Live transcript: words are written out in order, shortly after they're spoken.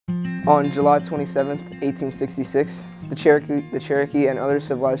On July 27, 1866, the Cherokee and other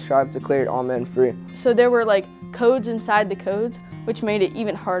civilized tribes declared all men free. So there were like codes inside the codes, which made it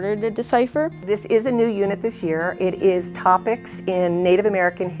even harder to decipher. This is a new unit this year. It is topics in Native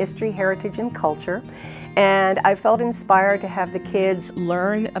American history, heritage, and culture. And I felt inspired to have the kids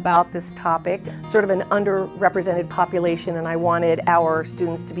learn about this topic, sort of an underrepresented population, and I wanted our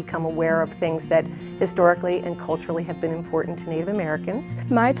students to become aware of things that historically and culturally have been important to Native Americans.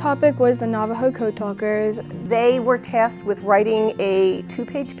 My topic was the Navajo Code Talkers. They were tasked with writing a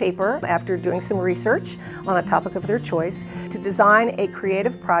 2-page paper after doing some research on a topic of their choice to design a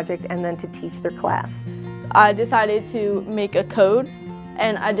creative project and then to teach their class. I decided to make a code,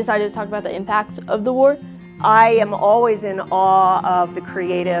 and I decided to talk about the impact of the war. I am always in awe of the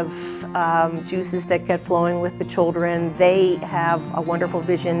creative juices that get flowing with the children. They have a wonderful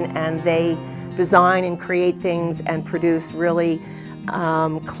vision and they design and create things and produce really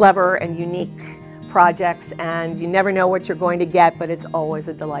clever and unique projects, and you never know what you're going to get, but it's always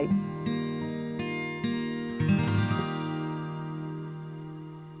a delight.